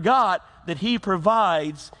 they forgot that he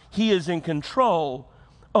provides, he is in control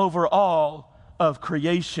over all of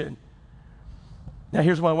creation. Now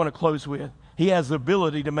here's what I want to close with. He has the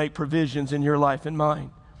ability to make provisions in your life and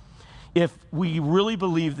mine. If we really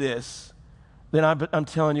believe this, then I'm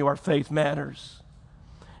telling you our faith matters.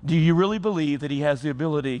 Do you really believe that he has the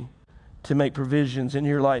ability to make provisions in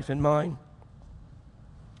your life and mine?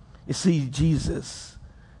 You see, Jesus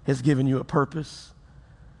has given you a purpose.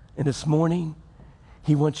 And this morning,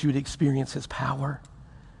 he wants you to experience his power.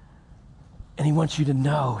 And he wants you to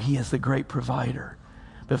know he is the great provider.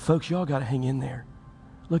 But folks, y'all got to hang in there.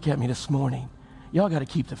 Look at me this morning. Y'all got to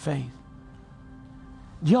keep the faith.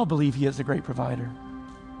 Do y'all believe he is the great provider?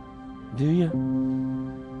 Do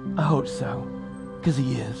you? I hope so, because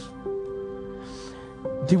he is.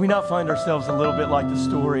 Do we not find ourselves a little bit like the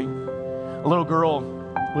story? A little girl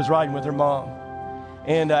was riding with her mom.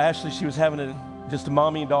 And actually, she was having just a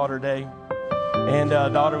mommy and daughter day. And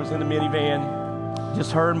daughter was in the minivan,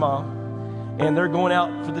 just her and mom. And they're going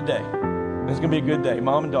out for the day. It's going to be a good day,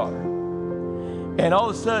 mom and daughter. And all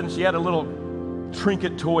of a sudden, she had a little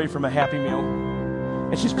trinket toy from a Happy Meal.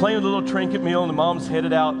 And she's playing with the little trinket meal, and the mom's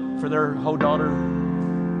headed out for their whole daughter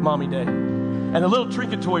mommy day. And the little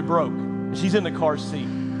trinket toy broke. She's in the car seat.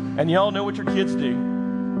 And y'all know what your kids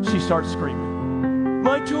do. She starts screaming,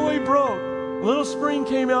 "My toy broke. A little spring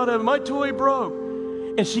came out of it. My toy broke."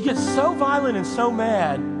 And she gets so violent and so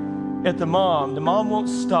mad at the mom. The mom won't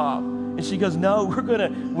stop. And she goes, "No,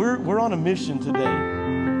 we're on a mission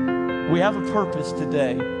today. We have a purpose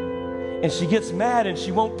today." And she gets mad and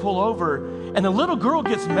she won't pull over. And the little girl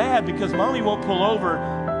gets mad because mommy won't pull over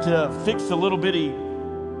to fix the little bitty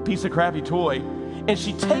piece of crappy toy. And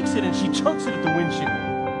she takes it and she chunks it at the windshield.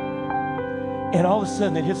 And all of a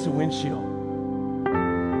sudden it hits the windshield.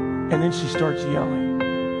 And then she starts yelling,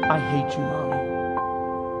 "I hate you, Mommy.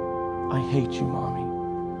 I hate you, Mommy."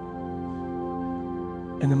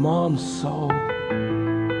 And the mom's soul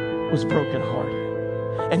was brokenhearted.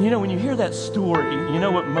 And you know, when you hear that story, you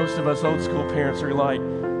know what most of us old school parents are like,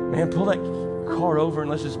 "Man, pull that car over and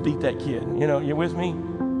let's just beat that kid." You know, you with me?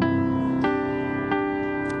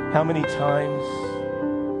 How many times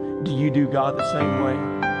do you do God the same way?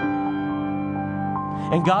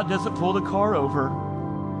 And God doesn't pull the car over,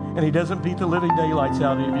 and he doesn't beat the living daylights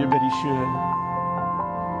out of you, but he should.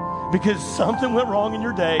 Because something went wrong in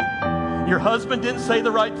your day. Your husband didn't say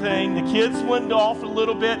the right thing. The kids went off a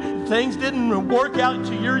little bit. Things didn't work out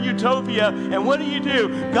to your utopia. And what do?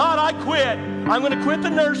 "God, I quit. I'm going to quit the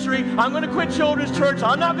nursery. I'm going to quit children's church.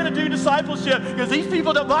 I'm not going to do discipleship because these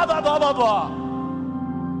people do blah, blah, blah, blah, blah."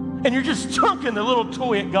 And you're just chunking the little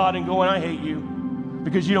toy at God and going, "I hate you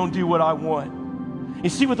because you don't do what I want." You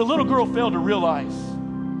see, what the little girl failed to realize,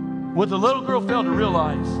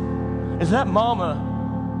 is that mama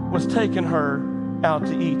was taking her out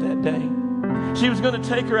to eat that day. She was going to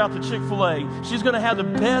take her out to Chick-fil-A. She's going to have the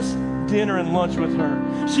best dinner and lunch with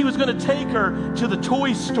her. She was going to take her to the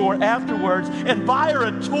toy store afterwards and buy her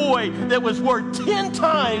a toy that was worth 10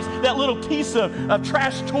 times that little piece of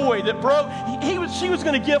trash toy that broke. She was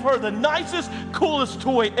going to give her the nicest, coolest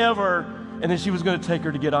toy ever. And then she was going to take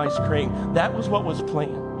her to get ice cream. That was what was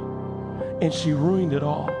planned. And she ruined it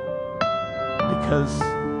all because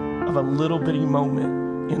of a little bitty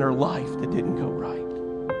moment in her life that didn't go right.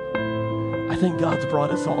 I think God's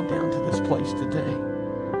brought us all down to this place today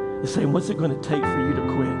to say, what's it going to take for you to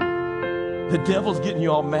quit? The devil's getting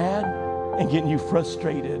you all mad and getting you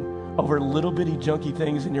frustrated over little bitty junky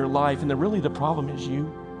things in your life. And the problem is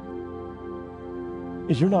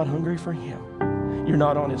you're not hungry for him. You're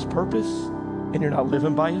not on his purpose, and you're not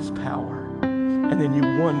living by his power. And then you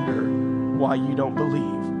wonder why you don't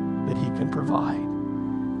believe that he can provide.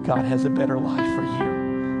 God has a better life for you.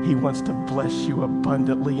 He wants to bless you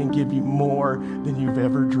abundantly and give you more than you've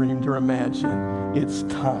ever dreamed or imagined. It's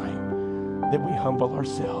time that we humble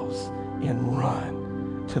ourselves and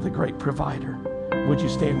run to the great provider. Would you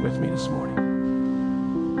stand with me this morning?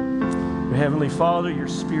 Heavenly Father, your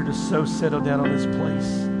Spirit is so settled down on this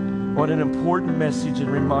place. What an important message and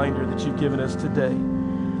reminder that you've given us today.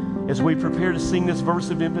 As we prepare to sing this verse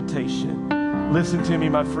of invitation, listen to me,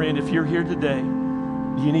 my friend. If you're here today,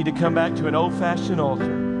 you need to come back to an old-fashioned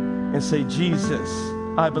altar and say, "Jesus,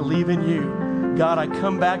 I believe in you. God, I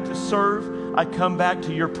come back to serve. I come back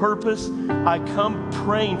to your purpose. I come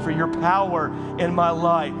praying for your power in my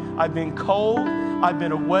life. I've been cold, I've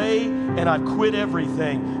been away, and I've quit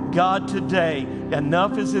everything. God, today,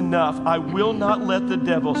 enough is enough. I will not let the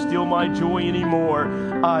devil steal my joy anymore.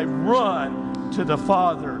 I run to the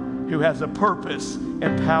Father who has a purpose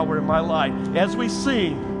and power in my life." As we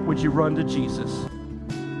sing, would you run to Jesus?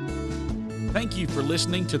 Thank you for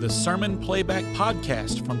listening to the Sermon Playback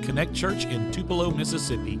Podcast from Connect Church in Tupelo,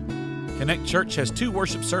 Mississippi. Connect Church has 2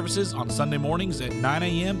 worship services on Sunday mornings at 9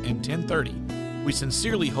 a.m. and 10:30. We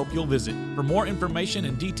sincerely hope you'll visit. For more information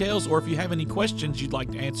and details, or if you have any questions you'd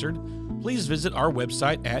like answered, please visit our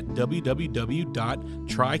website at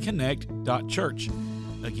www.triconnect.church.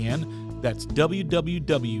 Again, that's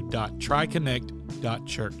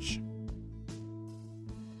www.triconnect.church.